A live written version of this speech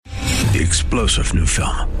The explosive new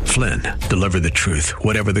film, Flynn, Deliver the Truth,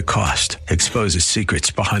 Whatever the Cost, exposes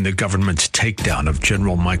secrets behind the government's takedown of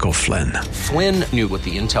General Michael Flynn. Flynn knew what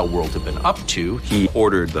the intel world had been up to. He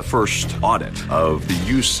ordered the first audit of the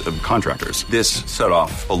use of contractors. This set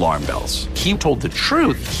off alarm bells. He told the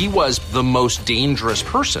truth. He was the most dangerous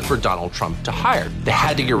person for Donald Trump to hire. They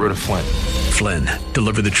had to get rid of Flynn. Flynn,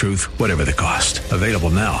 Deliver the Truth, Whatever the Cost. Available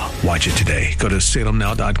now. Watch it today. Go to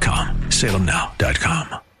salemnow.com.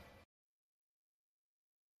 salemnow.com.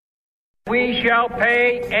 We shall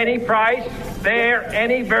pay any price, bear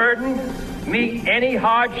any burden, meet any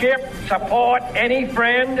hardship, support any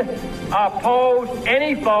friend, oppose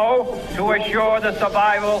any foe to assure the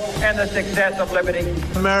survival and the success of liberty.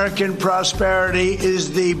 American prosperity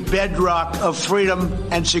is the bedrock of freedom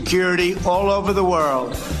and security all over the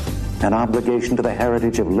world. An obligation to the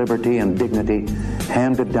heritage of liberty and dignity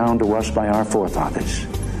handed down to us by our forefathers.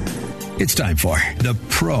 It's time for the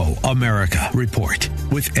Pro-America Report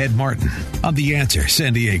with Ed Martin on The Answer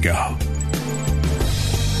San Diego.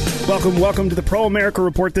 Welcome to the Pro-America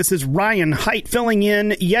Report. This is Ryan Haidt filling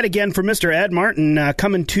in yet again for Mr. Ed Martin,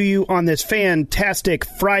 coming to you on this fantastic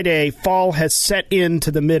Friday. Fall has set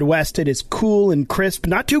into the Midwest. It is cool and crisp,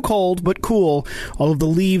 not too cold, but cool. All of the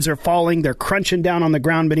leaves are falling. They're crunching down on the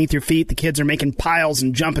ground beneath your feet. The kids are making piles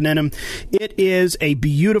and jumping in them. It is a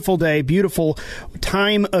beautiful day, beautiful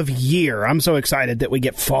time of year. I'm so excited that we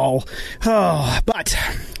get fall. Oh, but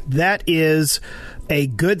that is a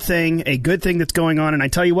good thing that's going on. And I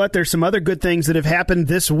tell you what, there's some other good things that have happened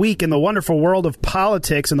this week in the wonderful world of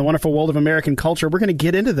politics and the wonderful world of American culture. We're going to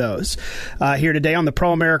get into those here today on the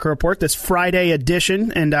Pro-America Report, this Friday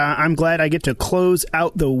edition. And I'm glad I get to close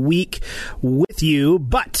out the week with you.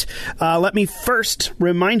 But let me first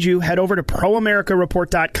remind you, head over to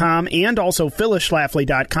proamericareport.com and also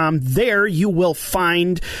phyllisschlafly.com. There you will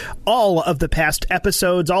find all of the past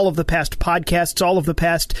episodes, all of the past podcasts, all of the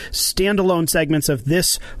past standalone segments of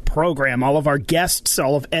this program, all of our guests,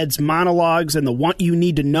 all of Ed's monologues and the what you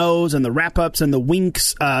need to knows and the wrap-ups and the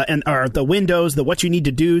winks and the windows, the what you need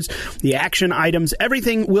to do's, the action items,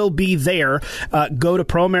 everything will be there. Go to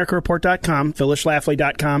proamericareport.com,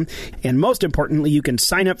 phyllisschlafly.com, and most importantly, you can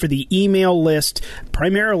sign up for the email list,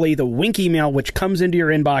 primarily the Wink email, which comes into your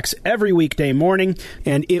inbox every weekday morning,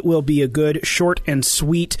 and it will be a good, short and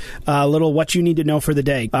sweet little what you need to know for the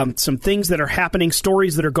day. Some things that are happening,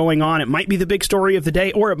 stories that are going on. It might be the big story of the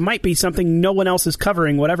day, or it might be something no one else is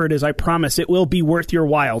covering. Whatever it is, I promise it will be worth your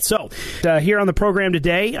while. So here on the program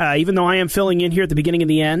today, even though I am filling in here at the beginning and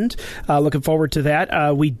the end, looking forward to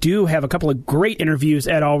that. We do have a couple of great interviews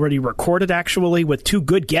Ed already recorded, actually, with two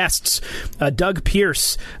good guests. Doug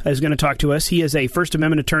Pierce is going to talk to us. He is a First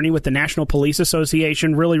Amendment attorney with the National Police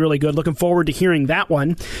Association. Really, really good. Looking forward to hearing that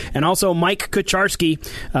one. And also Mike Kucharski.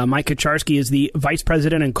 Mike Kucharski is the vice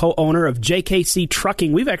president and co-owner of JKC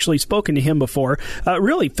Trucking. We've actually spoken to him before.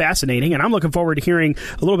 Really fascinating, and I'm looking forward to hearing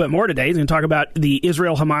a little bit more today. He's going to talk about the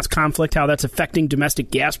Israel-Hamas conflict, how that's affecting domestic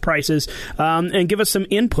gas prices, and give us some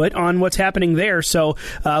input on what's happening there. So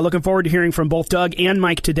looking forward to hearing from both Doug and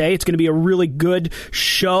Mike today. It's going to be a really good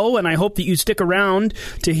show, and I hope that you stick around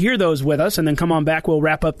to hear those with us, and then come on back. We'll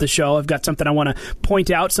wrap up the show. I've got something I want to point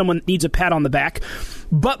out. Someone needs a pat on the back.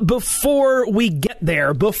 But before we get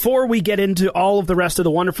there, before we get into all of the rest of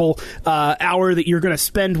the wonderful hour that you're going to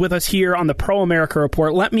spend with us here on the Pro-America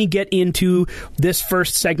Report, let me get into this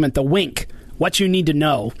first segment, the Wink, what you need to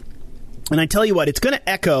know. And I tell you what, it's going to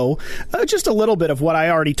echo just a little bit of what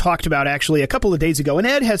I already talked about, actually, a couple of days ago. And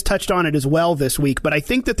Ed has touched on it as well this week. But I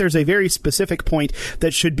think that there's a very specific point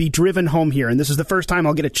that should be driven home here. And this is the first time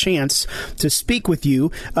I'll get a chance to speak with you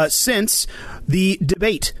since the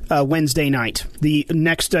debate Wednesday night, the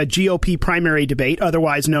next GOP primary debate,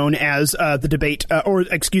 otherwise known as the debate,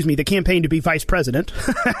 the campaign to be vice president,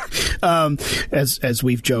 as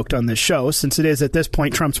we've joked on this show, since it is at this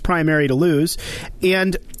point Trump's primary to lose.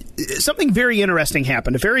 And something very interesting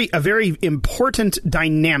happened, a very important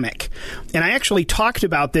dynamic. And I actually talked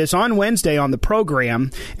about this on Wednesday on the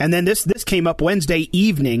program, and then this came up Wednesday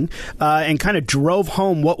evening and kind of drove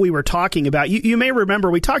home what we were talking about. You may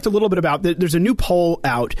remember we talked a little bit about there's a new poll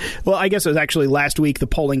out. Well, I guess it was actually last week the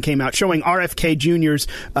polling came out showing RFK Jr.'s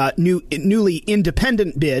newly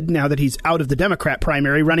independent bid, now that he's out of the Democrat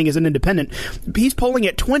primary, running as an independent. He's polling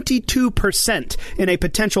at 22% in a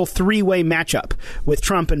potential three-way matchup with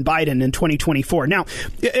Trump and Biden in 2024. Now,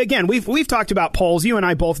 again, we've talked about polls. You and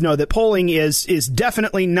I both know that polling is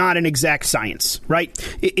definitely not an exact science, right?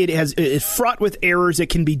 It's fraught with errors. It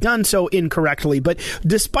can be done so incorrectly. But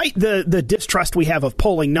despite the distrust we have of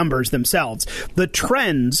polling numbers themselves, the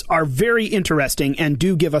trends are very interesting and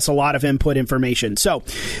do give us a lot of input information. So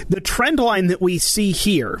the trend line that we see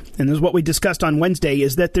here, and this is what we discussed on Wednesday,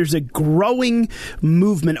 is that there's a growing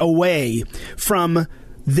movement away from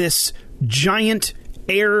this giant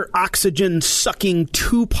air oxygen sucking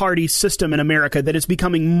two-party system in America that is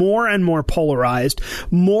becoming more and more polarized,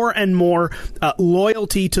 more and more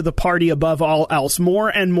loyalty to the party above all else, more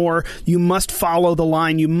and more you must follow the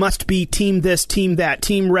line, you must be team this, team that,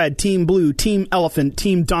 team red, team blue, team elephant,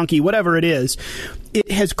 team donkey, whatever it is.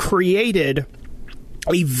 It has created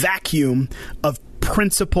a vacuum of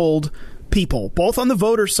principled people, both on the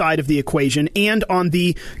voter side of the equation and on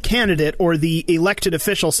the candidate or the elected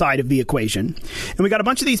official side of the equation. And we got a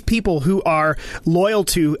bunch of these people who are loyal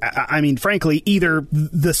to, frankly, either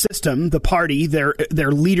the system, the party, their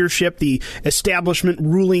leadership, the establishment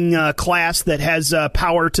ruling class that has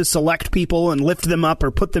power to select people and lift them up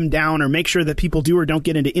or put them down or make sure that people do or don't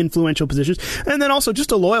get into influential positions. And then also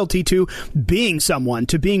just a loyalty to being someone,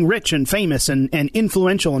 to being rich and famous and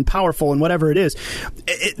influential and powerful and whatever it is.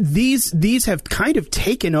 These have kind of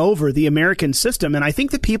taken over the American system, and I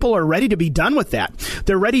think that people are ready to be done with that.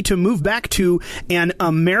 They're ready to move back to an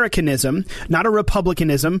Americanism, not a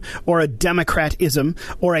Republicanism or a Democratism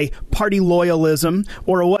or a party loyalism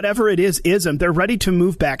or whatever it is ism. They're ready to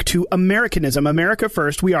move back to Americanism. America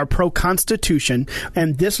first. We are pro-Constitution,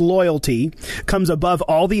 and this loyalty comes above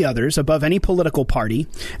all the others, above any political party.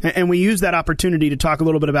 And we use that opportunity to talk a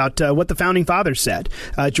little bit about what the Founding Fathers said.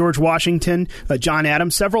 George Washington, John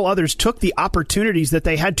Adams, several others took the opportunities that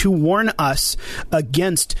they had to warn us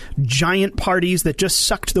against giant parties that just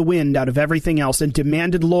sucked the wind out of everything else and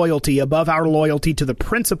demanded loyalty above our loyalty to the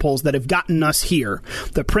principles that have gotten us here,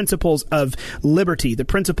 the principles of liberty, the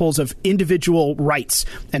principles of individual rights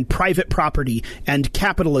and private property and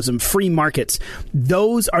capitalism, free markets.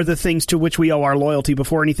 Those are the things to which we owe our loyalty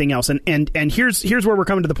before anything else. And here's where we're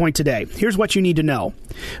coming to the point today. Here's what you need to know.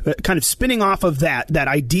 Kind of spinning off of that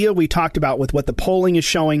idea we talked about with what the polling is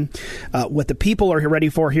showing, what the people are ready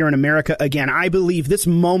for here in America. Again, I believe this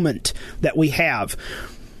moment that we have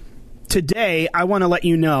today, I want to let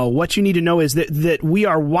you know what you need to know is that we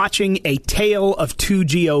are watching a tale of two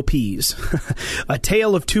GOPs, a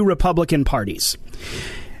tale of two Republican parties.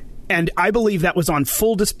 And I believe that was on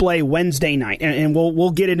full display Wednesday night. And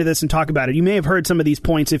we'll get into this and talk about it. You may have heard some of these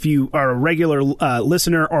points if you are a regular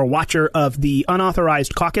listener or watcher of the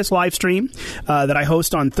Unauthorized Caucus live stream that I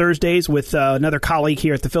host on Thursdays with another colleague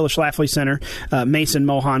here at the Phyllis Schlafly Center, Mason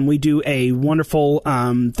Mohan. We do a wonderful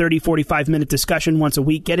 30, 45-minute discussion once a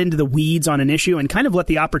week, get into the weeds on an issue, and kind of let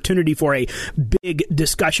the opportunity for a big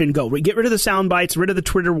discussion go. We get rid of the sound bites, rid of the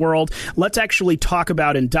Twitter world. Let's actually talk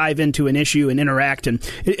about and dive into an issue and interact. And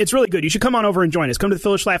it's really good. You should come on over and join us. Come to the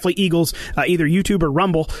Phyllis Schlafly Eagles, either YouTube or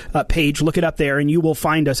Rumble page. Look it up there, and you will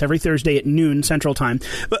find us every Thursday at noon Central Time.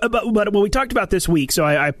 But what we talked about this week, so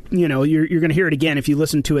you're going to hear it again if you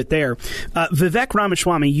listen to it there. Vivek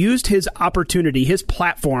Ramaswamy used his opportunity, his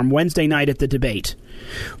platform, Wednesday night at the debate,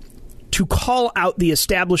 to call out the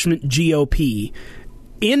establishment GOP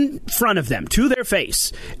in front of them, to their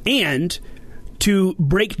face, and to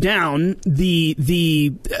break down the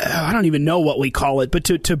I don't even know what we call it, but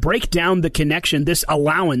to break down the connection, this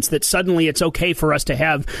allowance that suddenly it's okay for us to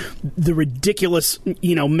have the ridiculous,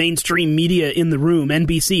 mainstream media in the room,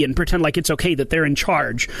 NBC, and pretend like it's okay that they're in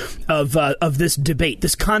charge of this debate,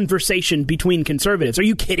 this conversation between conservatives. Are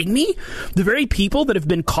you kidding me? The very people that have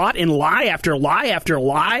been caught in lie after lie after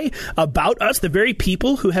lie about us, the very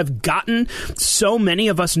people who have gotten so many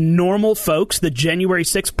of us normal folks, the January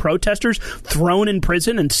 6th protesters, thrown in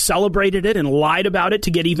prison and celebrated it and lied about it to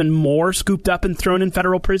get even more scooped up and thrown in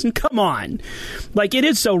federal prison. Come on. Like, it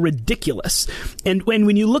is so ridiculous. And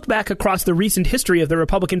when you look back across the recent history of the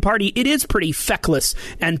Republican Party, it is pretty feckless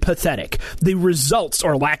and pathetic. The results,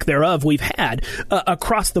 or lack thereof, we've had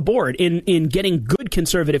across the board in getting good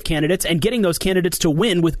conservative candidates and getting those candidates to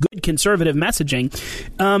win with good conservative messaging.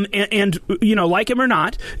 And like him or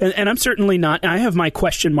not, and I'm certainly not, I have my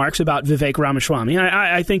question marks about Vivek Ramaswamy.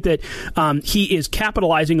 I think that he is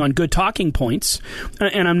capitalizing on good talking points,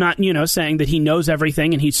 and I'm not, saying that he knows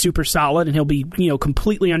everything and he's super solid and he'll be,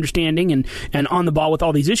 completely understanding and on the ball with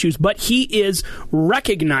all these issues, but he is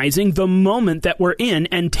recognizing the moment that we're in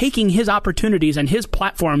and taking his opportunities and his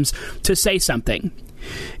platforms to say something.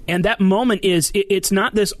 And that moment is, it's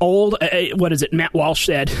not this old, what is it, Matt Walsh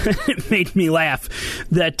said, it made me laugh,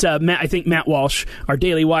 that I think Matt Walsh, our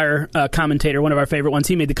Daily Wire commentator, one of our favorite ones,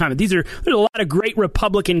 he made the comment, there's a lot of great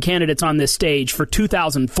Republican candidates on this stage for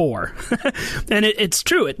 2004. And it's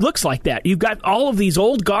true, it looks like that. You've got all of these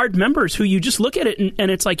old guard members who you just look at it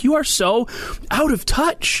and it's like, you are so out of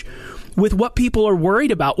touch with what people are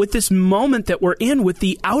worried about, with this moment that we're in, with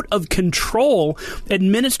the out-of-control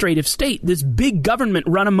administrative state, this big government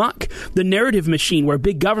run amok, the narrative machine where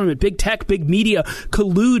big government, big tech, big media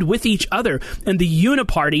collude with each other, and the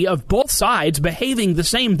uniparty of both sides behaving the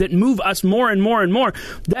same that move us more and more and more.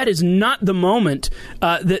 That is not the moment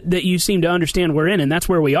that you seem to understand we're in, and that's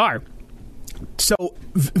where we are. So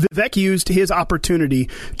Vivek used his opportunity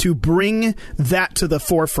to bring that to the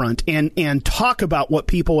forefront and talk about what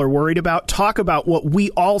people are worried about, talk about what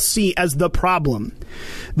we all see as the problem.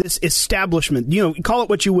 This establishment, call it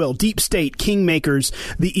what you will, deep state, kingmakers,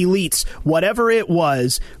 the elites, whatever it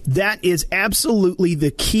was, that is absolutely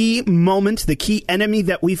the key moment, the key enemy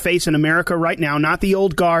that we face in America right now, not the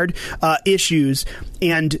old guard issues.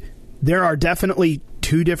 And there are definitely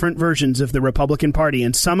two different versions of the Republican Party,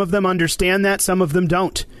 and some of them understand that, some of them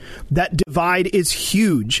don't. That divide is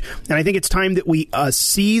huge, and I think it's time that we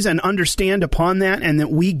seize and understand upon that, and that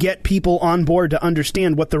we get people on board to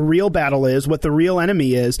understand what the real battle is, what the real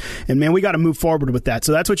enemy is, and man, we got to move forward with that.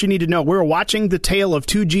 So that's what you need to know. We're watching the tale of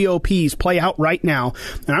two GOPs play out right now,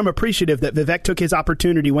 and I'm appreciative that Vivek took his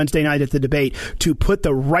opportunity Wednesday night at the debate to put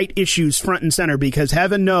the right issues front and center, because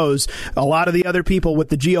heaven knows a lot of the other people with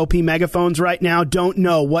the GOP megaphones right now don't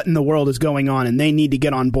know what in the world is going on, and they need to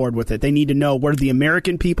get on board with it. They need to know where the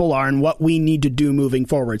American people are and what we need to do moving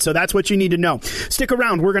forward. So that's what you need to know. Stick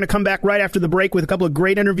around. We're going to come back right after the break with a couple of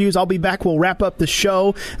great interviews. I'll be back. We'll wrap up the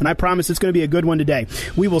show, and I promise it's going to be a good one today.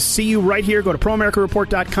 We will see you right here. Go to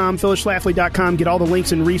proamericareport.com, phyllisschlafly.com, get all the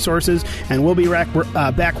links and resources, and we'll be back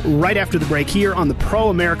right after the break here on the Pro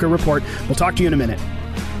America Report. We'll talk to you in a minute.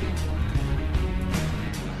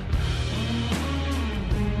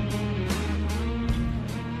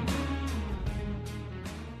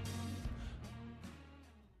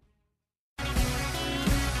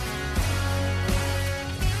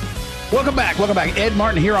 Welcome back. Ed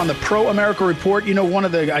Martin here on the Pro America Report.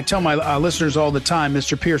 I tell my listeners all the time,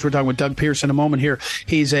 Mr. Pierce, we're talking with Doug Pierce in a moment here.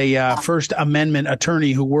 He's a First Amendment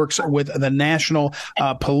attorney who works with the National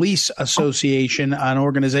Police Association, an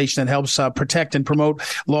organization that helps protect and promote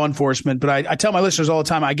law enforcement. But I tell my listeners all the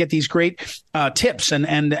time, I get these great tips,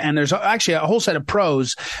 and there's actually a whole set of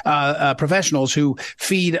pros, professionals who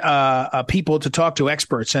feed people to talk to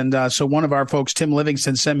experts. And so one of our folks, Tim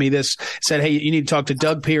Livingston, sent me this, said, hey, you need to talk to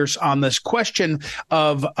Doug Pierce on this question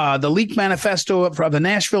of the leaked manifesto of the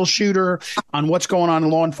Nashville shooter, on what's going on in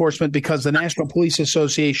law enforcement, because the National Police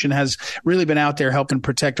Association has really been out there helping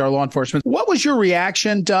protect our law enforcement. What was your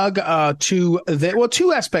reaction, Doug, to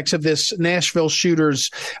two aspects of this Nashville shooter's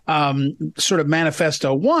sort of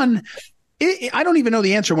manifesto? One, I don't even know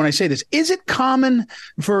the answer when I say this. Is it common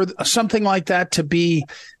for something like that to be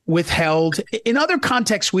withheld? In other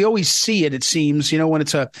contexts, we always see it, it seems, when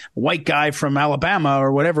it's a white guy from Alabama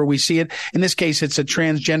or whatever, we see it. In this case, it's a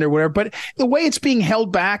transgender, whatever. But the way it's being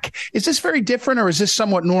held back, is this very different, or is this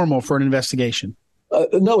somewhat normal for an investigation?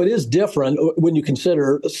 No, it is different when you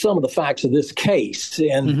consider some of the facts of this case.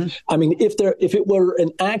 And I mean, if it were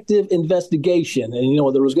an active investigation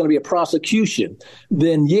and, there was going to be a prosecution,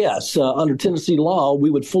 then yes, under Tennessee law, we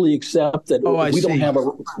would fully accept that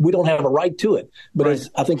we don't have a right to it. But as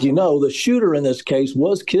I think the shooter in this case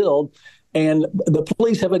was killed, and the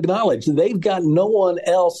police have acknowledged they've got no one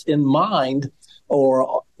else in mind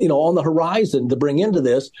or, on the horizon to bring into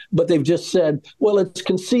this, but they've just said, well, it's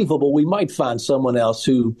conceivable we might find someone else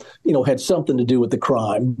who, had something to do with the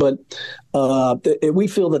crime. But we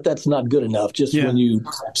feel that that's not good enough, when you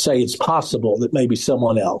say it's possible that maybe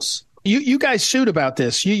someone else. You guys sued about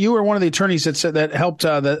this. You were one of the attorneys that helped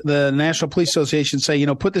the National Police Association say,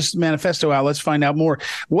 put this manifesto out. Let's find out more.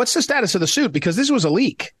 What's the status of the suit? Because this was a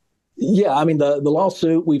leak. Yeah, I mean, the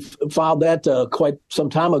lawsuit, we filed that quite some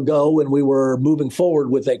time ago, and we were moving forward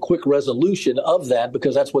with a quick resolution of that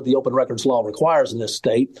because that's what the open records law requires in this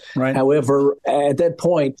state. Right. However, at that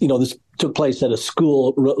point, this took place at a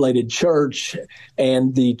school-related church,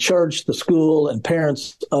 and the church, the school, and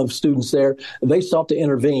parents of students there, they sought to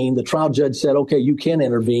intervene. The trial judge said, okay, you can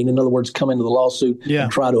intervene. In other words, come into the lawsuit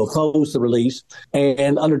and try to oppose the release.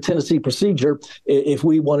 And under Tennessee procedure, if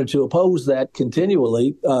we wanted to oppose that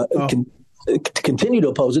continually, continue to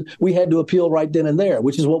oppose it, we had to appeal right then and there,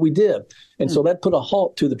 which is what we did. And so that put a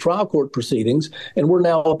halt to the trial court proceedings. And we're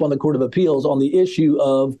now up on the Court of Appeals on the issue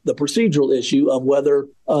of the procedural issue of whether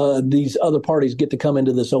these other parties get to come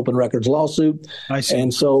into this open records lawsuit. I see.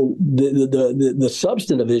 And so the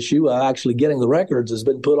substantive issue, actually getting the records, has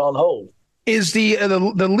been put on hold. Is the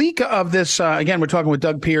leak of this, again, we're talking with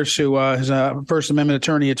Doug Pierce, who is a First Amendment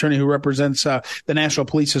attorney who represents the National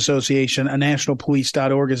Police Association,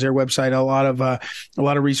 nationalpolice.org is their website, a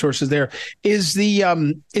lot of resources there. Is the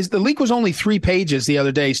leak was only 3 pages the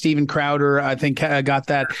other day. Stephen Crowder, I think, got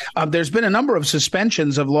that. There's been a number of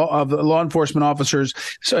suspensions of law enforcement officers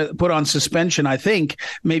put on suspension, I think.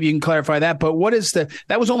 Maybe you can clarify that. But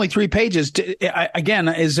that was only 3 pages. Again,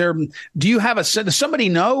 do you have does somebody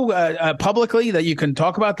know publicly that you can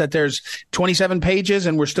talk about that there's 27 pages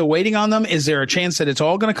and we're still waiting on them? Is there a chance that it's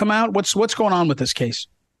all going to come out? What's going on with this case?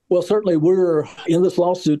 Well, certainly we're in this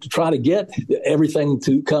lawsuit to try to get everything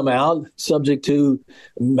to come out, subject to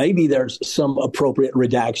maybe there's some appropriate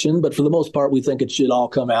redaction. But for the most part, we think it should all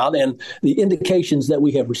come out. And the indications that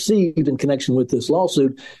we have received in connection with this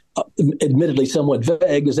lawsuit, admittedly somewhat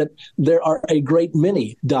vague, is that there are a great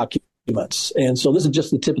many documents. And so this is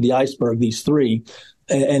just the tip of the iceberg, these 3.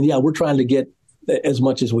 And yeah, we're trying to get as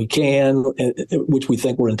much as we can, which we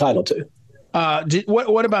think we're entitled to.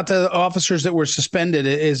 What about the officers that were suspended?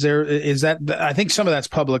 Is that I think some of that's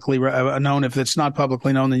publicly known. If it's not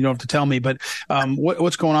publicly known, then you don't have to tell me. But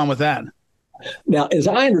what's going on with that? Now, as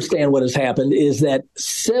I understand what has happened is that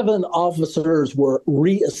 7 officers were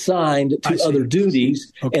reassigned to other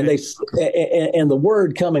duties, okay. And the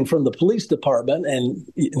word coming from the police department, and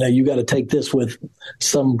you got to take this with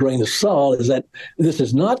some grain of salt, is that this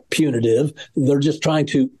is not punitive. They're just trying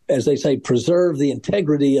to, as they say, preserve the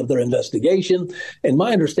integrity of their investigation. And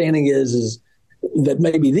my understanding is that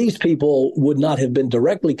maybe these people would not have been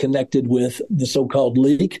directly connected with the so-called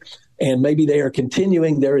leak. And maybe they are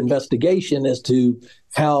continuing their investigation as to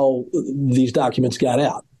how these documents got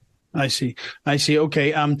out. I see.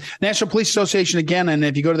 Okay. National Police Association again, and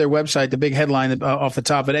if you go to their website, the big headline off the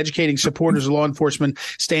top, educating supporters of law enforcement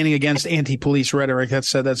standing against anti-police rhetoric.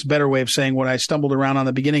 That's a better way of saying what I stumbled around on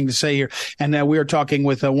the beginning to say here. And we are talking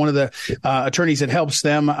with one of the attorneys that helps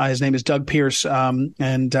them. His name is Doug Pierce. Doug,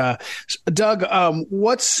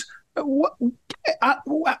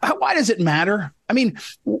 why does it matter? I mean,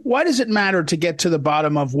 why does it matter to get to the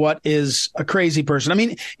bottom of what is a crazy person? I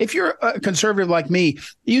mean, if you're a conservative like me,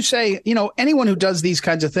 you say, anyone who does these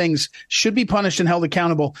kinds of things should be punished and held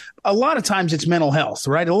accountable. A lot of times it's mental health,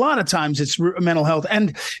 right? A lot of times it's mental health.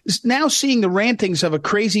 And now seeing the rantings of a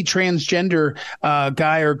crazy transgender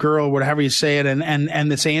guy or girl, whatever you say it,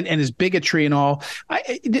 and his bigotry and all,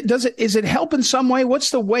 is it help in some way? What's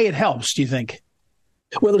the way it helps, do you think?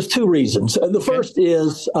 Well, there's 2 reasons. The first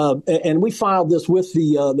is, and we filed this with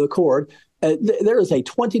the court, there is a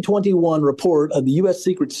 2021 report of the U.S.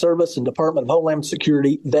 Secret Service and Department of Homeland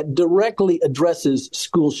Security that directly addresses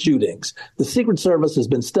school shootings. The Secret Service has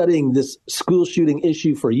been studying this school shooting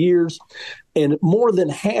issue for years, and more than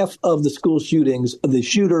half of the school shootings, the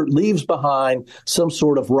shooter leaves behind some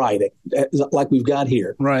sort of writing, like we've got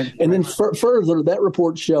here. Right. And then further, that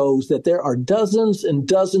report shows that there are dozens and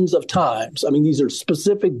dozens of times, I mean, these are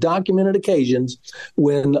specific documented occasions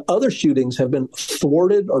when other shootings have been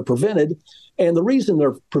thwarted or prevented. And the reason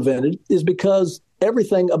they're prevented is because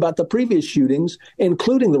everything about the previous shootings,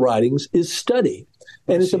 including the writings, is studied.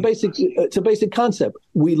 And it's a basic concept.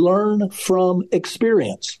 We learn from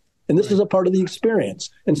experience. And this is a part of the experience.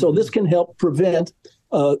 And so this can help prevent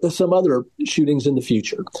some other shootings in the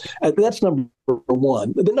future. That's number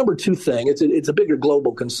 1. The number 2 thing, it's a bigger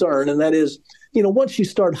global concern, and that is, once you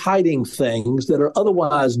start hiding things that are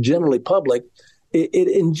otherwise generally public, it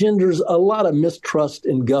engenders a lot of mistrust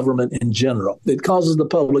in government in general. It causes the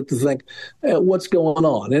public to think, what's going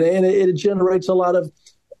on? And it generates a lot of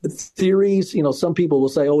theories. Some people will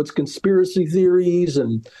say, it's conspiracy theories,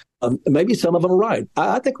 and maybe some of them are right.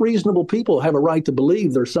 I think reasonable people have a right to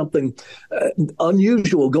believe there's something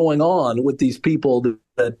unusual going on with these people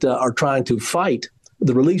that are trying to fight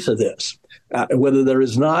the release of this. Whether there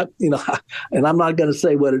is not, and I'm not going to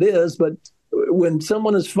say what it is, but when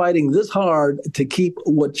someone is fighting this hard to keep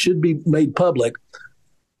what should be made public,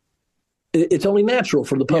 it's only natural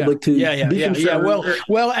for the public to be concerned.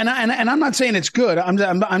 Well, and I'm not saying it's good.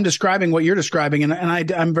 I'm describing what you're describing, and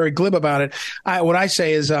I'm very glib about it. What I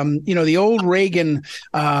say is, the old Reagan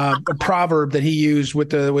proverb that he used with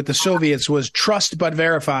the Soviets was trust but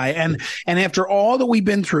verify. And after all that we've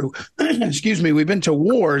been through, we've been to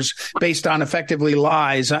wars based on effectively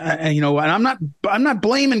lies. And I'm not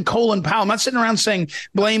blaming Colin Powell. I'm not sitting around saying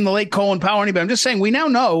blame the late Colin Powell or anybody. I'm just saying we now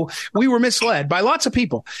know we were misled by lots of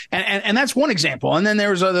people, and that's one example. And then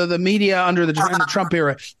there was the media in the Trump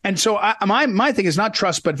era. And so my thing is not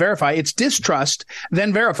trust but verify. It's distrust,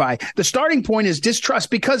 then verify. The starting point is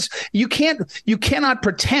distrust because you cannot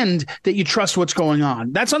pretend that you trust what's going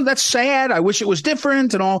on. That's sad. I wish it was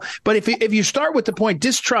different and all. But if you start with the point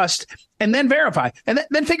distrust and then verify and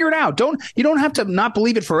then figure it out. You don't have to not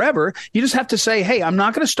believe it forever. You just have to say, hey, I'm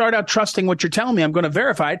not going to start out trusting what you're telling me. I'm going to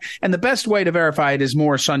verify it. And the best way to verify it is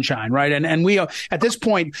more sunshine, right? And we, at this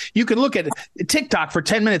point, you can look at TikTok for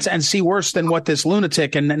 10 minutes and see worse than what this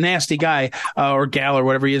lunatic and nasty guy or gal or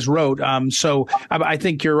whatever he is wrote. So I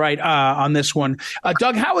think you're right on this one.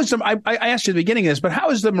 Doug, how is I asked you at the beginning of this, but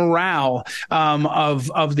how is the morale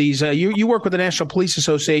of these? You work with the National Police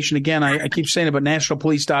Association. Again, I keep saying it, but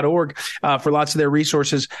nationalpolice.org for lots of their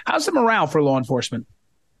resources. How's the morale for law enforcement?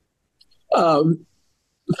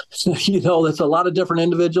 That's a lot of different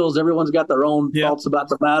individuals. Everyone's got their own thoughts about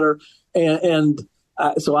the matter.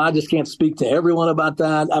 So I just can't speak to everyone about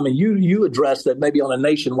that. I mean, you addressed that maybe on a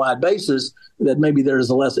nationwide basis that maybe there's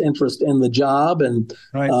a less interest in the job and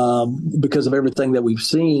because of everything that we've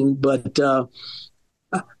seen. But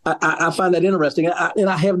I find that interesting. And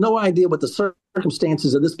I have no idea what the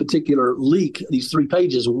circumstances of this particular leak, these 3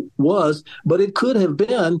 pages, was, but it could have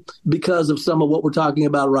been because of some of what we're talking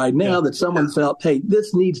about right now, that someone felt, hey,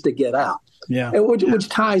 this needs to get out. Yeah. And which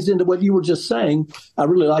ties into what you were just saying. I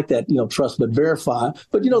really like that, trust but verify.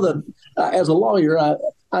 But, as a lawyer,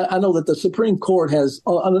 I know that the Supreme Court has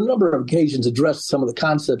on a number of occasions addressed some of the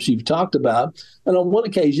concepts you've talked about. And on one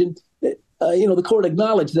occasion, the court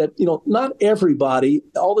acknowledged that, not everybody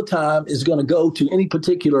all the time is going to go to any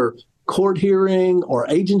particular court hearing or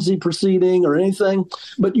agency proceeding or anything,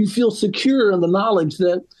 but you feel secure in the knowledge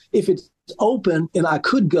that if it's open and I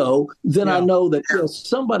could go, then I know that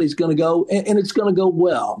somebody's going to go and it's going to go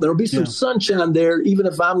well. There'll be some sunshine there, even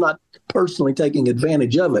if I'm not personally taking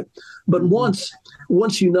advantage of it. But once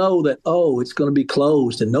you know that, it's going to be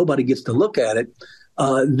closed and nobody gets to look at it,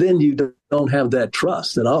 then you don't have that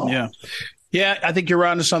trust at all. Yeah. Yeah, I think you're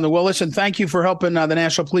on to something. Well, listen, thank you for helping the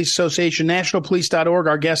National Police Association, nationalpolice.org.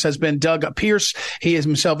 Our guest has been Doug Pierce. He is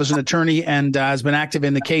himself as an attorney and has been active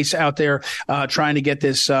in the case out there trying to get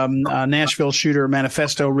this Nashville shooter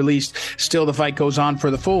manifesto released. Still, the fight goes on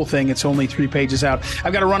for the full thing. It's only 3 pages out.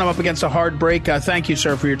 I've got to run him up against a hard break. Thank you,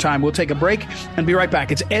 sir, for your time. We'll take a break and be right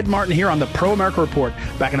back. It's Ed Martin here on the Pro America Report.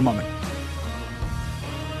 Back in a moment.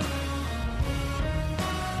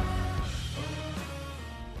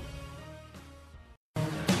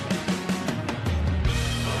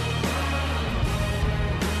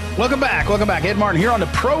 Welcome back. Ed Martin here on the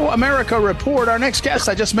Pro America Report. Our next guest,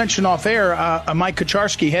 I just mentioned off air, Mike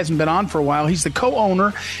Kucharski, hasn't been on for a while. He's the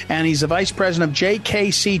co-owner and he's the vice president of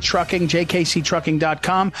JKC Trucking,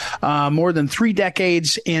 jkctrucking.com. More than 3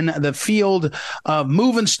 decades in the field of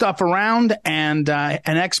moving stuff around and an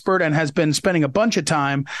expert, and has been spending a bunch of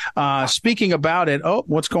time speaking about it. Oh,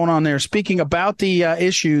 what's going on there? Speaking about the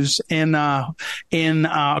issues in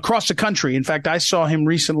across the country. In fact, I saw him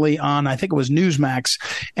recently on, I think it was Newsmax.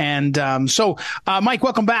 And so, Mike,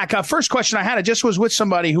 welcome back. First question I had, I just was with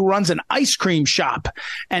somebody who runs an ice cream shop.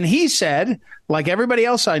 And he said, like everybody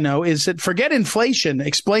else I know, is that forget inflation,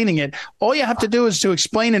 explaining it. All you have to do is to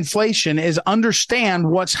explain inflation is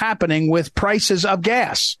understand what's happening with prices of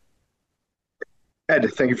gas.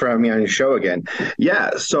 Ed, thank you for having me on your show again.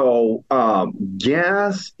 Yeah, so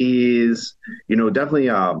gas is, definitely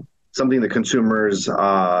something that consumers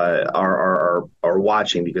are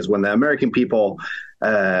watching, because when the American people,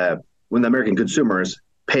 when the American consumers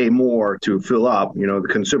pay more to fill up, the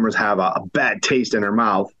consumers have a bad taste in their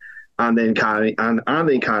mouth on the economy, on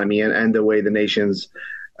the economy, and the way the nation's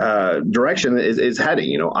direction is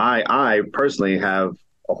heading. I personally have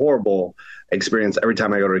a horrible experience every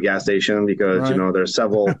time I go to a gas station, because there's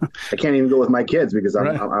several. I can't even go with my kids because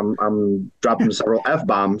I'm dropping several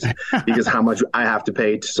F-bombs because how much I have to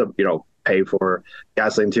pay to pay for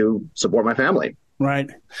gasoline to support my family.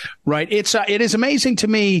 Right. It is amazing to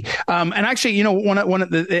me. And actually, you know,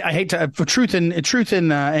 I hate to, for truth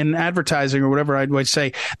in advertising or whatever I would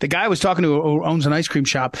say, the guy I was talking to who owns an ice cream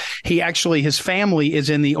shop, his family is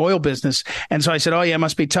in the oil business. And so I said, oh yeah, it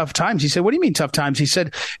must be tough times. He said, what do you mean tough times? He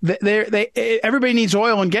said, everybody needs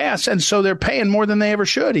oil and gas. And so they're paying more than they ever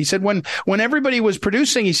should. He said, when everybody was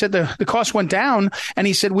producing, he said the cost went down, and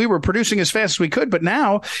he said we were producing as fast as we could, but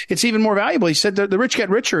now it's even more valuable. He said the rich get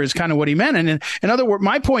richer is kind of what he meant. And in other words,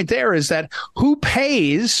 my point there is that who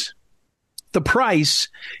pays the price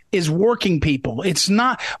is working people. It's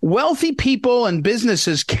not wealthy people, and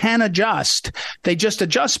businesses can adjust. They just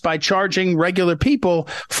adjust by charging regular people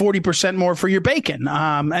 40% more for your bacon.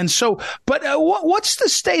 What's the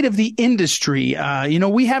state of the industry?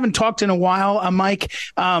 We haven't talked in a while, Mike.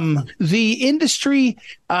 The industry,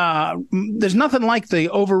 there's nothing like the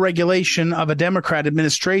overregulation of a Democrat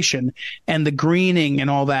administration and the greening and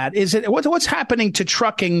all that. What's happening to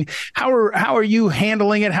trucking? How are you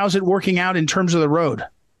handling it? How's it working out in terms of the road?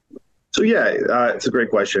 So it's a great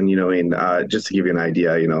question. Just to give you an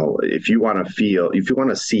idea, if you want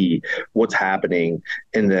to see what's happening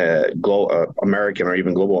in the American or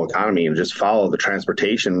even global economy, and just follow the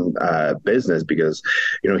transportation business, because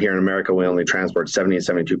here in America we only transport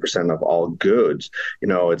 72% of all goods.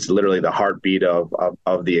 It's literally the heartbeat of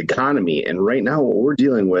the economy. And right now, what we're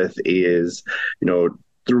dealing with is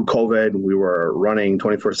through COVID, we were running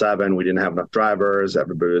 24/7. We didn't have enough drivers.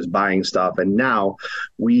 Everybody was buying stuff. And now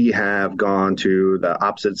we have gone to the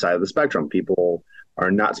opposite side of the spectrum. People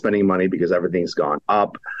are not spending money because everything's gone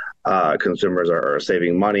up. Consumers are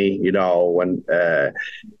saving money,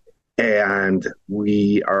 and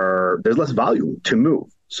there's less volume to move.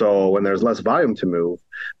 So when there's less volume to move,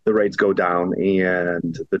 the rates go down,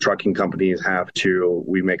 and the trucking companies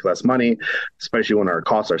we make less money, especially when our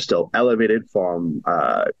costs are still elevated from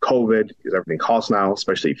COVID, because everything costs now,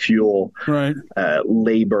 especially fuel, right,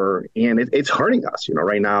 labor, and it's hurting us.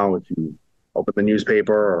 Right now, if you open the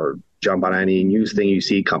newspaper or jump on any news thing, you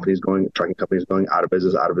see trucking companies going out of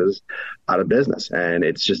business. And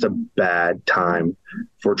it's just a bad time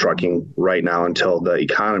for trucking right now until the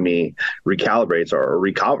economy recalibrates or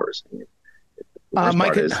recovers.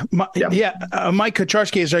 Mike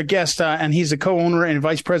Kocharski is our guest, and he's the co-owner and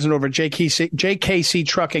vice president over at JKC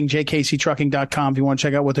Trucking, jkctrucking.com if you want to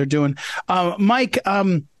check out what they're doing. Mike,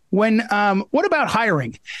 what about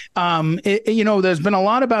hiring? There's been a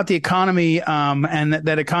lot about the economy, and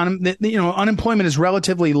that economy, unemployment is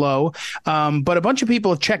relatively low. But a bunch of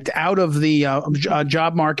people have checked out of the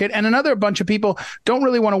job market, and another bunch of people don't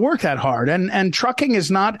really want to work that hard. And trucking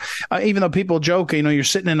is not, even though people joke, you're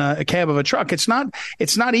sitting in a cab of a truck. It's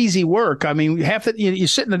not easy work. I mean, you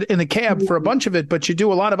sit in the cab for a bunch of it, but you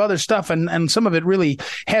do a lot of other stuff, and some of it really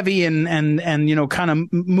heavy and kind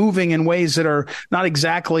of moving in ways that are not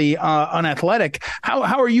exactly unathletic.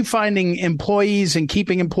 How are you finding employees and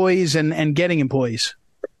keeping employees and getting employees?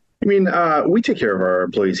 We take care of our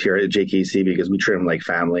employees here at JKC because we treat them like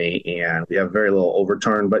family, and we have very little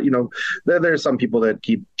overturn. But there's some people that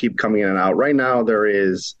keep coming in and out. Right now, there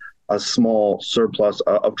is a small surplus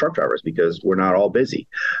of truck drivers because we're not all busy,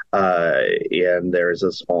 and there's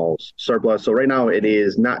a small surplus. So right now, it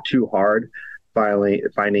is not too hard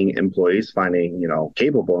finding employees,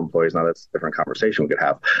 capable employees. Now that's a different conversation we could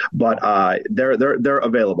have, but they're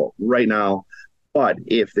available right now. But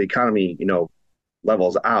if the economy,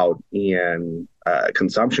 levels out and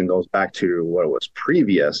consumption goes back to what it was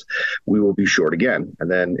previous, we will be short again. And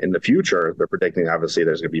then in the future, they're predicting obviously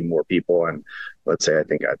there's going to be more people, and let's say I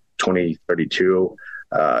think at 2032,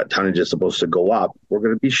 tonnage is supposed to go up. We're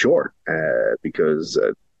going to be short because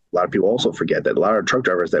a lot of people also forget that a lot of truck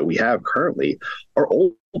drivers that we have currently are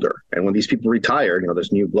older. And when these people retire,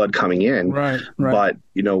 there's new blood coming in. Right. But,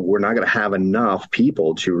 we're not going to have enough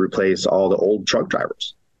people to replace all the old truck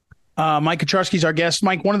drivers. Mike Kocharski is our guest.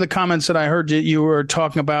 Mike, one of the comments that I heard you were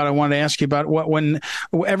talking about, I wanted to ask you about when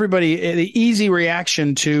everybody, the easy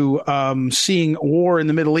reaction to seeing war in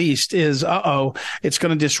the Middle East is, it's going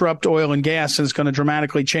to disrupt oil and gas and it's going to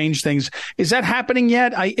dramatically change things. Is that happening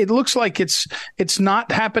yet? It looks like it's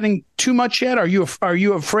not happening too much yet. Are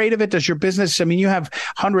you afraid of it? Does your business? You have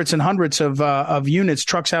hundreds and hundreds of units,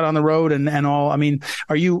 trucks out on the road and all.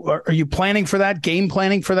 Are you planning for that? Game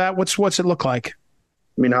planning for that? What's it look like?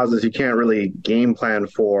 Houses, you can't really game plan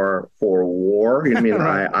for war.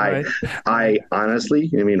 I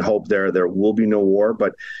honestly, hope there will be no war.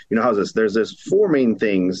 But houses, there's four main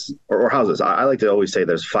things, or houses. I like to always say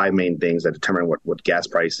there's five main things that determine what gas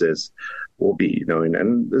prices will be.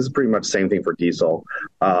 And this is pretty much the same thing for diesel.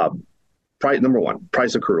 Number one,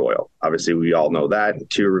 price of crude oil. Obviously, we all know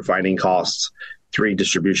that. 2, refining costs. 3,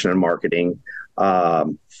 distribution and marketing.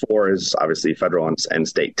 4 is obviously federal and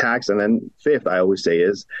state tax. And then 5th, I always say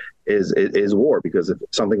is war, because if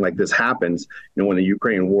something like this happens, when the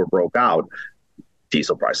Ukraine war broke out,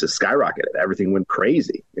 diesel prices skyrocketed. Everything went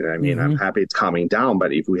crazy. You know what I mean? I'm happy it's calming down,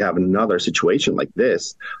 but if we have another situation like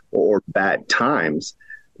this or bad times,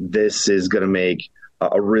 this is going to make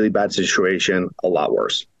a really bad situation a lot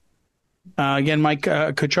worse. Again, Mike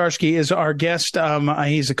Kucharski is our guest.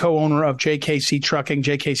 He's a co-owner of JKC Trucking,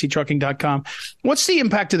 jkctrucking.com. What's the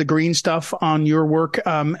impact of the green stuff on your work?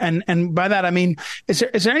 And by that, I mean, is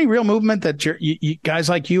there any real movement that you guys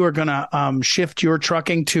like you are going to shift your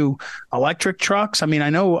trucking to electric trucks? I mean,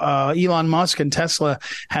 I know Elon Musk and Tesla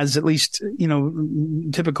has, at least,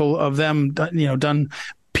 typical of them, done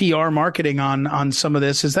PR marketing on some of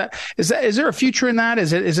this. Is there a future in that?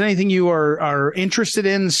 Is it anything you are interested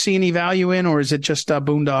in, see any value in, or is it just a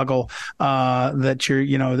boondoggle that you're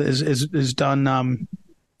is done? Done.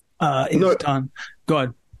 Go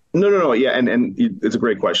ahead. No. Yeah, and it's a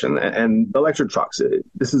great question. And the electric trucks,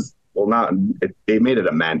 they made it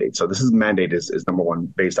a mandate. So this mandate is number one,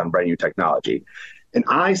 based on brand new technology, and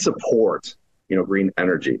I support green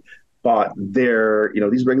energy. But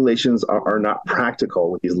these regulations are not practical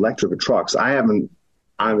with these electric trucks. I haven't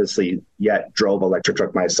obviously yet drove an electric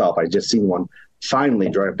truck myself. I just seen one finally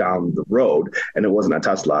drive down the road, and it wasn't a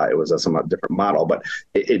Tesla. It was a somewhat different model. But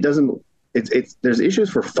there's issues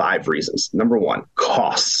for 5 reasons. Number one,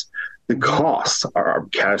 costs. The costs are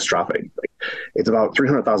catastrophic. It's about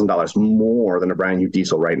 $300,000 more than a brand new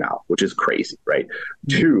diesel right now, which is crazy, right?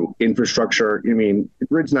 2, infrastructure. The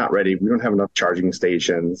grid's not ready. We don't have enough charging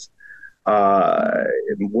stations.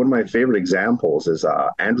 One of my favorite examples is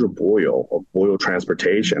Andrew Boyle of Boyle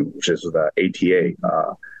Transportation, which is the ATA,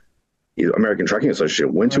 American Trucking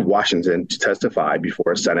Association, went to Washington to testify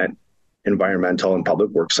before a Senate Environmental and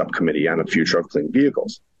Public Works Subcommittee on the future of clean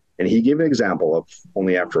vehicles. And he gave an example of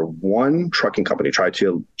only after one trucking company tried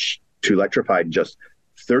to electrify just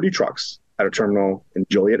 30 trucks at a terminal in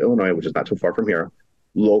Joliet, Illinois, which is not too far from here,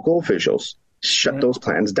 local officials shut those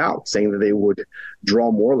plans down, saying that they would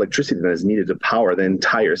draw more electricity than is needed to power the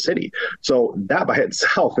entire city. So that by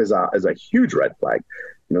itself is a huge red flag.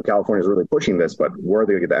 California is really pushing this, but where are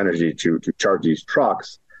they going to get the energy to charge these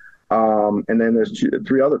trucks? And then there's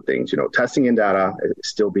 3 other things. Testing and data is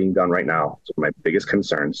still being done right now. It's one of my biggest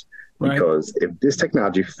concerns, because if this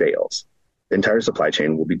technology fails, the entire supply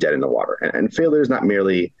chain will be dead in the water. And failure is not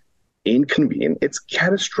merely inconvenient, it's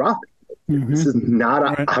catastrophic. This is not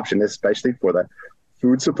an option, especially for the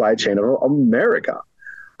food supply chain of America.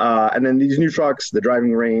 And then these new trucks, the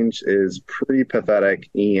driving range is pretty pathetic.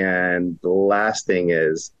 And the last thing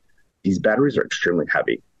is these batteries are extremely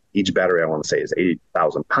heavy. Each battery, I want to say, is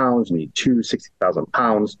 80,000 pounds. You need 60,000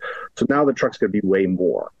 pounds. So now the truck's going to be way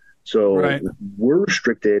more. So we're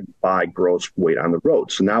restricted by gross weight on the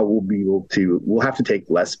road. So now we'll have to take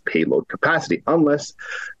less payload capacity unless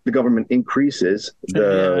the government increases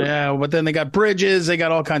the. Yeah, but then they got bridges, they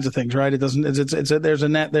got all kinds of things, right? It doesn't.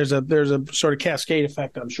 There's a sort of cascade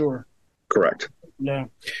effect, I'm sure. Correct. Yeah.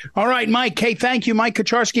 All right, Mike. Hey, thank you, Mike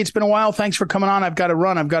Kucharski. It's been a while. Thanks for coming on. I've got to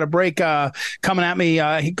run. I've got a break coming at me.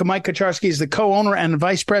 Mike Kucharski is the co-owner and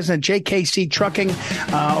vice president of JKC Trucking.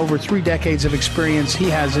 Over 3 decades of experience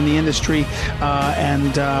he has in the industry,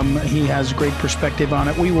 and he has a great perspective on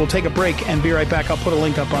it. We will take a break and be right back. I'll put a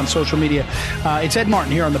link up on social media. It's Ed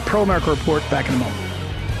Martin here on the Pro America Report. Back in a moment.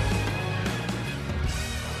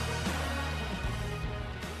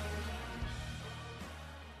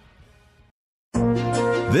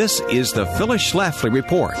 This is the Phyllis Schlafly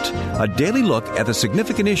Report, a daily look at the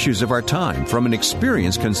significant issues of our time from an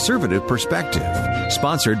experienced conservative perspective.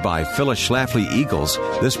 Sponsored by Phyllis Schlafly Eagles,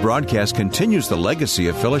 this broadcast continues the legacy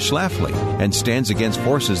of Phyllis Schlafly and stands against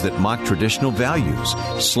forces that mock traditional values,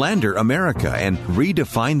 slander America, and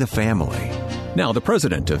redefine the family. Now, the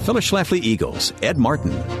president of Phyllis Schlafly Eagles, Ed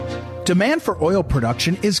Martin. Demand for oil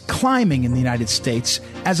production is climbing in the United States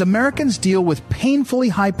as Americans deal with painfully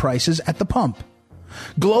high prices at the pump.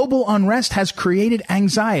 Global unrest has created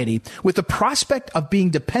anxiety with the prospect of being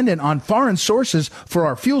dependent on foreign sources for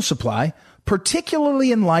our fuel supply,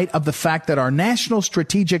 particularly in light of the fact that our National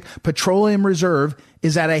Strategic Petroleum Reserve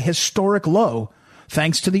is at a historic low,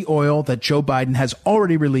 thanks to the oil that Joe Biden has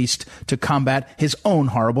already released to combat his own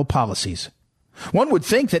horrible policies. One would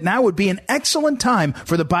think that now would be an excellent time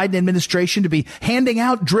for the Biden administration to be handing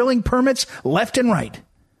out drilling permits left and right.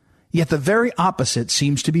 Yet the very opposite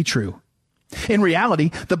seems to be true. In reality,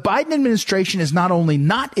 the Biden administration is not only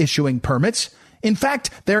not issuing permits, in fact,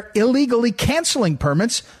 they're illegally canceling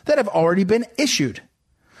permits that have already been issued.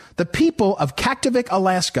 The people of Kaktovik,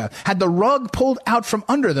 Alaska had the rug pulled out from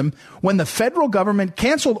under them when the federal government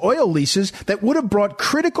canceled oil leases that would have brought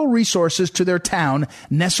critical resources to their town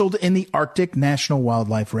nestled in the Arctic National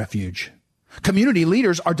Wildlife Refuge. Community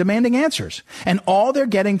leaders are demanding answers, and all they're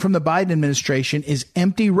getting from the Biden administration is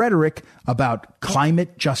empty rhetoric about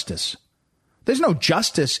climate justice. There's no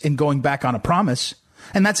justice in going back on a promise,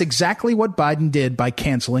 and that's exactly what Biden did by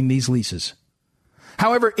canceling these leases.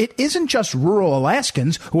 However, it isn't just rural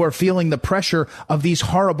Alaskans who are feeling the pressure of these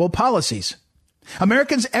horrible policies.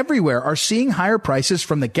 Americans everywhere are seeing higher prices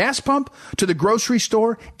from the gas pump to the grocery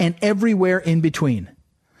store and everywhere in between.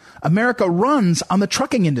 America runs on the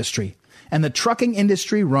trucking industry, and the trucking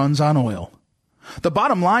industry runs on oil. The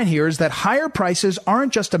bottom line here is that higher prices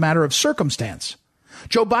aren't just a matter of circumstance.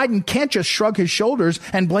 Joe Biden can't just shrug his shoulders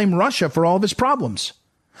and blame Russia for all of his problems.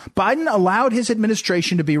 Biden allowed his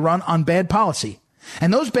administration to be run on bad policy,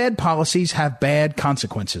 and those bad policies have bad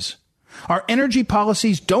consequences. Our energy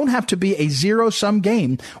policies don't have to be a zero-sum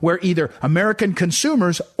game where either American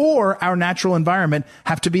consumers or our natural environment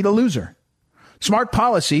have to be the loser. Smart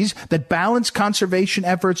policies that balance conservation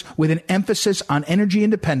efforts with an emphasis on energy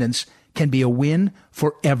independence can be a win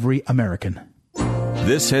for every American.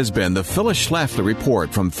 This has been the Phyllis Schlafly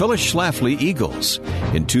Report from Phyllis Schlafly Eagles.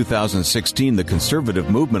 In 2016, the conservative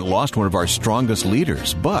movement lost one of our strongest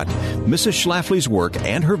leaders, but Mrs. Schlafly's work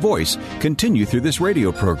and her voice continue through this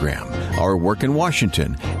radio program, our work in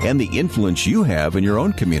Washington, and the influence you have in your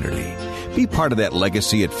own community. Be part of that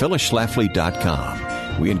legacy at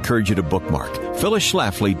phyllisschlafly.com. We encourage you to bookmark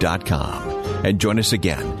phyllisschlafly.com and join us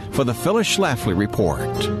again for the Phyllis Schlafly Report.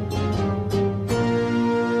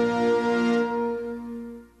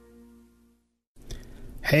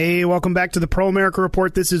 Hey, welcome back to the Pro America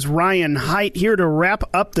Report. This is Ryan Haidt here to wrap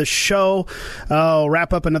up the show.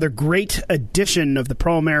 Wrap up another great edition of the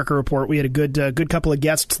Pro America Report. We had a good couple of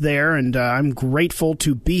guests there, and I'm grateful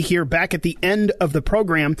to be here back at the end of the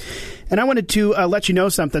program. And I wanted to let you know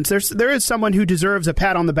something. There is someone who deserves a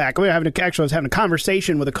pat on the back. I was having a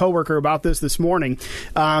conversation with a coworker about this morning,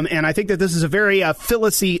 and I think that this is a very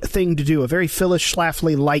Phyllis-y thing to do, a very Phyllis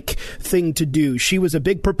Schlafly-like thing to do. She was a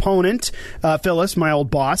big proponent, Phyllis, my old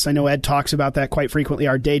boss. I know Ed talks about that quite frequently,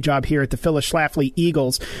 our day job here at the Phyllis Schlafly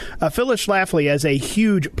Eagles. Phyllis Schlafly, as a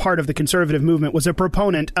huge part of the conservative movement, was a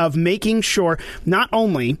proponent of making sure not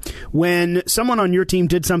only when someone on your team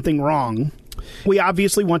did something wrong, we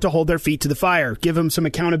obviously want to hold their feet to the fire, give them some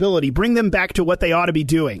accountability, bring them back to what they ought to be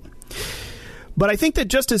doing. But I think that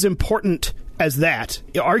just as important as that,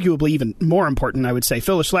 arguably even more important, I would say,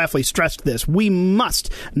 Phyllis Schlafly stressed this. We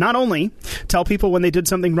must not only tell people when they did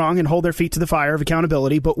something wrong and hold their feet to the fire of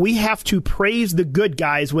accountability, but we have to praise the good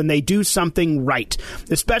guys when they do something right,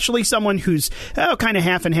 especially someone who's kind of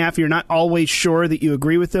half and half. You're not always sure that you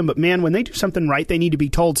agree with them, but man, when they do something right, they need to be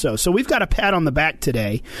told so. So we've got a pat on the back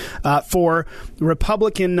today for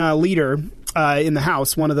Republican leader in the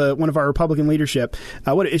House, one of our Republican leadership.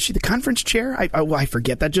 What is she, the conference chair? I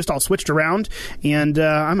forget. That just all switched around, and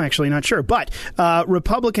I'm actually not sure. But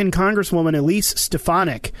Republican Congresswoman Elise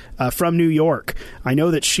Stefanik from New York. I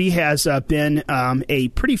know that she has been a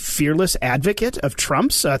pretty fearless advocate of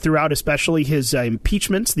Trump's throughout, especially his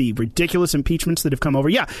impeachments, the ridiculous impeachments that have come over.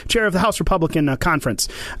 Yeah, chair of the House Republican Conference.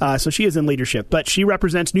 So she is in leadership, but she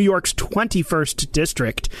represents New York's 21st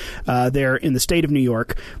district there in the state of New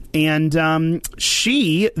York. And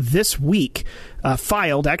she, this week,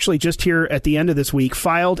 filed, actually just here at the end of this week,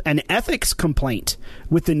 filed an ethics complaint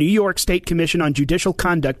with the New York State Commission on Judicial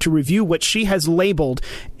Conduct to review what she has labeled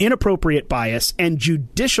inappropriate bias and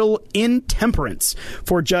judicial intemperance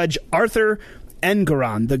for Judge Arthur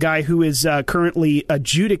Engoron, the guy who is currently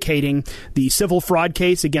adjudicating the civil fraud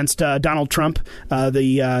case against Donald Trump. What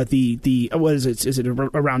is it? Is it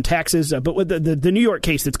around taxes? But with the New York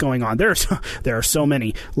case that's going on, there are so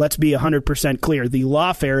many. Let's be 100% clear. The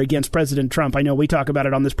lawfare against President Trump, I know we talk about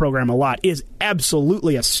it on this program a lot, is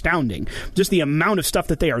absolutely astounding. Just the amount of stuff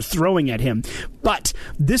that they are throwing at him. But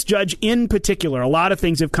this judge in particular, a lot of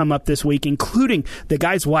things have come up this week, including the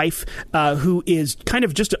guy's wife, who is kind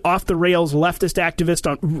of just off the rails leftist activist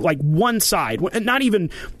on like one side, not even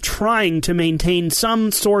trying to maintain some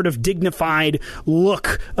sort of dignified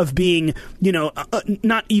look of being,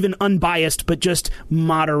 not even unbiased, but just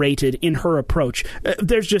moderated in her approach.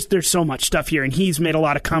 There's so much stuff here, and he's made a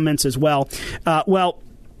lot of comments as well.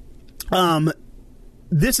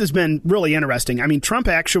 This has been really interesting. I mean, Trump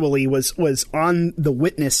actually was on the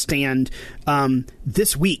witness stand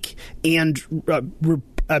this week, and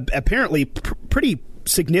apparently pretty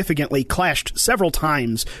significantly clashed several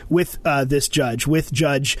times with this judge, with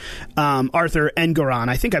Judge Arthur Engoron.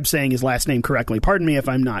 I think I'm saying his last name correctly. Pardon me if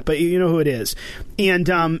I'm not, but you know who it is. And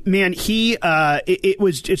man,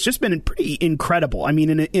 it's just been pretty incredible. I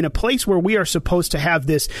mean, in a place where we are supposed to have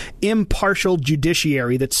this impartial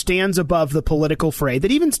judiciary that stands above the political fray,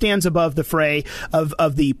 that even stands above the fray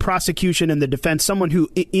of the prosecution and the defense, someone who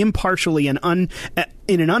impartially and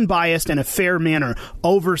in an unbiased and a fair manner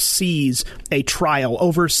oversees a trial,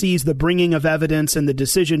 oversees the bringing of evidence and the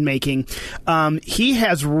decision making. He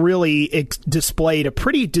has really displayed a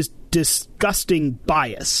pretty disgusting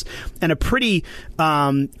bias and a pretty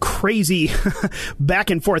crazy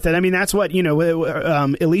back and forth. And I mean, that's what,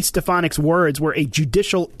 Elise Stefanik's words were: a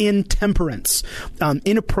judicial intemperance,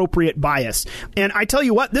 inappropriate bias. And I tell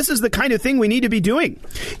you what, this is the kind of thing we need to be doing.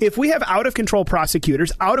 If we have out of control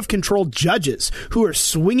prosecutors, out of control judges who are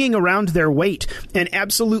swinging around their weight and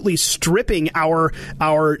absolutely stripping our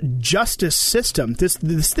justice system, this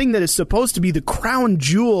thing that is supposed to be the crown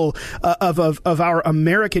jewel of our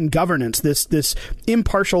American governance, this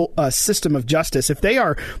impartial system of justice, if they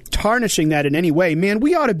are tarnishing that in any way, man,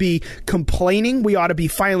 we ought to be complaining. We ought to be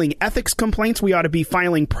filing ethics complaints. We ought to be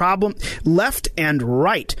filing problem left and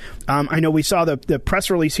right. I know we saw the press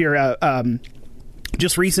release here.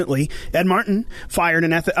 Just recently, Ed Martin filed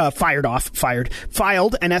an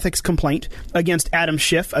ethics complaint against Adam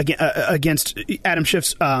Schiff, against Adam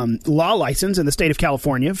Schiff's law license in the state of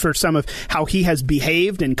California for some of how he has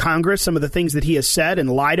behaved in Congress, some of the things that he has said and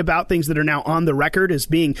lied about, things that are now on the record as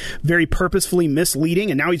being very purposefully misleading,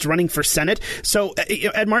 and now he's running for Senate. So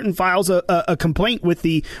Ed Martin files a complaint with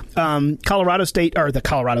the Colorado state, or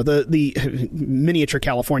the miniature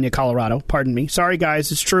California, Colorado. Pardon me. Sorry, guys,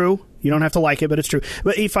 it's true. You don't have to like it, but it's true.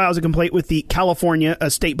 But he files a complaint with the California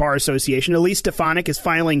State Bar Association. Elise Stefanik is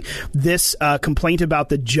filing this complaint about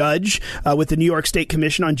the judge with the New York State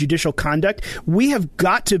Commission on Judicial Conduct. We have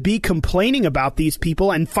got to be complaining about these people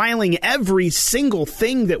and filing every single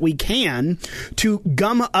thing that we can to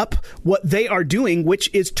gum up what they are doing, which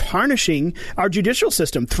is tarnishing our judicial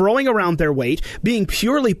system, throwing around their weight, being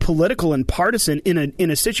purely political and partisan in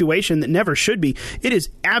a situation that never should be. It is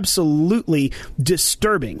absolutely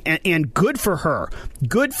disturbing. And good for her.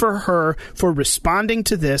 Good for her for responding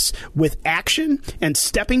to this with action and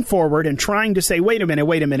stepping forward and trying to say, wait a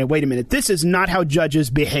minute. This is not how judges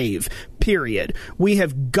behave, period. We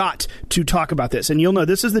have got to talk about this. And you'll know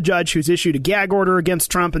this is the judge who's issued a gag order against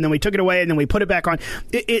Trump, and then we took it away, and then we put it back on.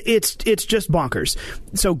 It's just bonkers.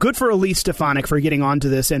 So good for Elise Stefanik for getting onto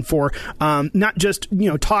this and for not just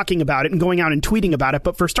talking about it and going out and tweeting about it,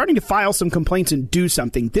 but for starting to file some complaints and do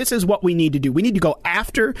something. This is what we need to do. We need to go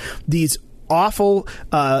after these awful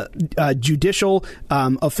judicial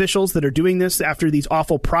officials that are doing this, after these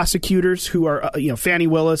awful prosecutors who are, Fani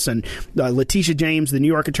Willis and Letitia James, the New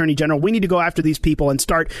York Attorney General. We need to go after these people and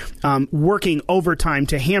start working overtime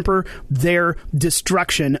to hamper their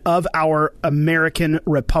destruction of our American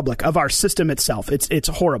republic, of our system itself. It's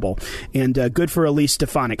horrible, and good for Elise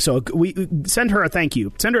Stefanik. So we send her a thank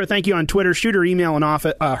you. Send her a thank you on Twitter. Shoot her email and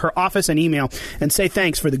her office and email, and say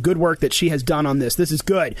thanks for the good work that she has done on this. This is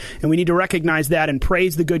good, and we need to recognize that and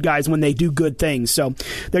praise the good guys when they do good things. So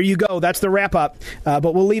there you go. That's the wrap up.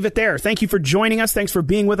 But we'll leave it there. Thank you for joining us. Thanks for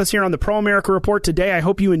being with us here on the Pro America Report today. I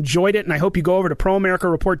hope you enjoyed it, and I hope you go over to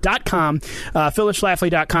proamericareport.com,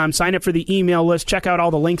 phyllisschlafly.com, sign up for the email list, check out all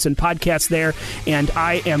the links and podcasts there. And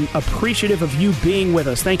I am appreciative of you being with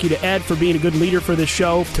us. Thank you to Ed for being a good leader for this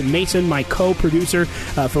show, to Mason, my co-producer,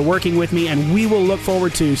 for working with me. And we will look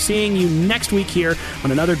forward to seeing you next week here on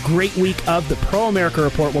another great week of the Pro America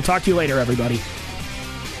Report. We'll talk to you later, everybody.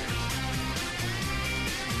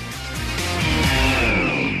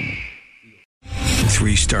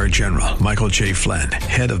 3-star General Michael J. Flynn,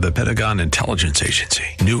 head of the Pentagon Intelligence Agency,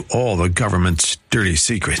 knew all the government's dirty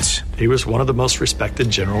secrets. He was one of the most respected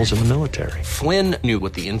generals in the military. Flynn knew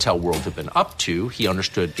what the intel world had been up to. He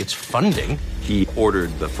understood its funding. He ordered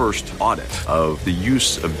the first audit of the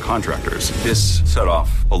use of contractors. This set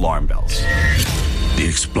off alarm bells. The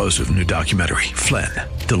explosive new documentary, Flynn,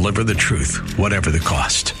 Deliver the Truth, Whatever the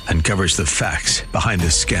Cost, uncovers the facts behind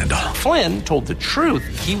this scandal. Flynn told the truth.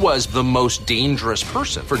 He was the most dangerous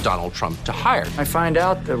person for Donald Trump to hire. I find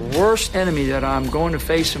out the worst enemy that I'm going to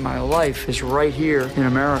face in my life is right here in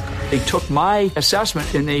America. They took my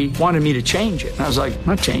assessment and they wanted me to change it. And I was like, I'm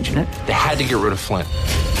not changing it. They had to get rid of Flynn.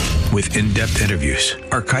 With in-depth interviews,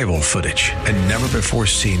 archival footage, and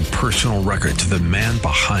never-before-seen personal records of the man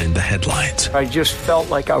behind the headlines. I just felt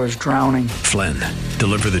like I was drowning. Flynn,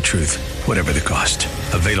 Deliver the Truth, Whatever the Cost.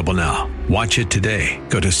 Available now. Watch it today.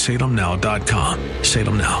 Go to salemnow.com.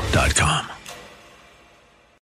 salemnow.com.